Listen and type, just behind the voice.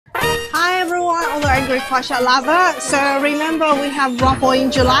great question, lover. So remember, we have raffle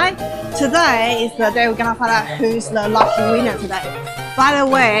in July. Today is the day we're gonna find out who's the lucky winner today. By the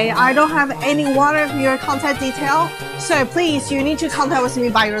way, I don't have any one of your contact detail, so please, you need to contact with me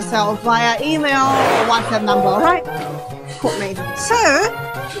by yourself via email or WhatsApp number, alright? Cool, mate. So,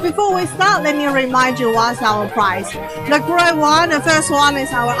 before we start, let me remind you what's our prize. The gray one, the first one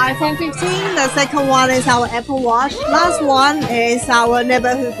is our iPhone 15, the second one is our Apple Watch, last one is our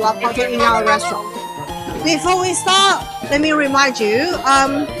neighborhood block party in our restaurant. Before we start, let me remind you,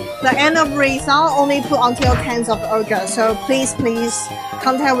 the end of result only put until 10th of August. So please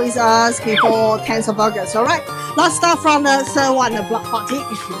contact with us before 10th of August. Alright? Let's start from the third one, the block party.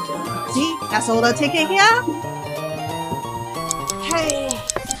 See, that's all the ticket here. Okay.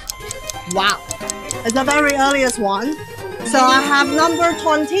 Wow. It's the very earliest one. So I have number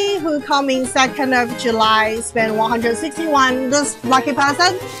 20 who come in 2nd of July, spend 161. This lucky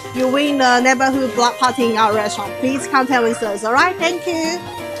person, you win the neighborhood block party in our restaurant. Please contact with us, alright? Thank you.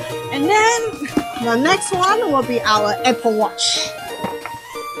 And then the next one will be our Apple Watch.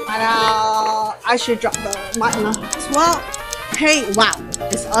 And I should drop the mic as well. Hey, wow,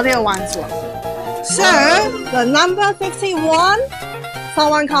 it's earlier one as well. So the number 61,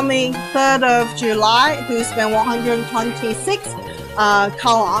 someone coming 3rd of July who spent 126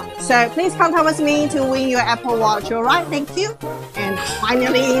 call up. So please contact with me to win your Apple Watch, alright? Thank you. And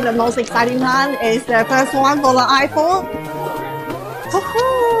finally, the most exciting one is the first one for the iPhone.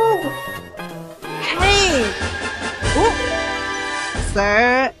 Hey! Ooh. So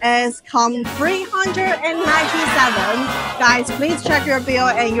it's come 397. Guys, please check your bill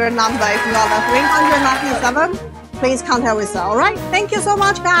and your number. If you are the 397, please contact with us, alright? Thank you so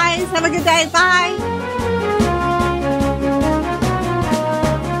much, guys. Have a good day. Bye!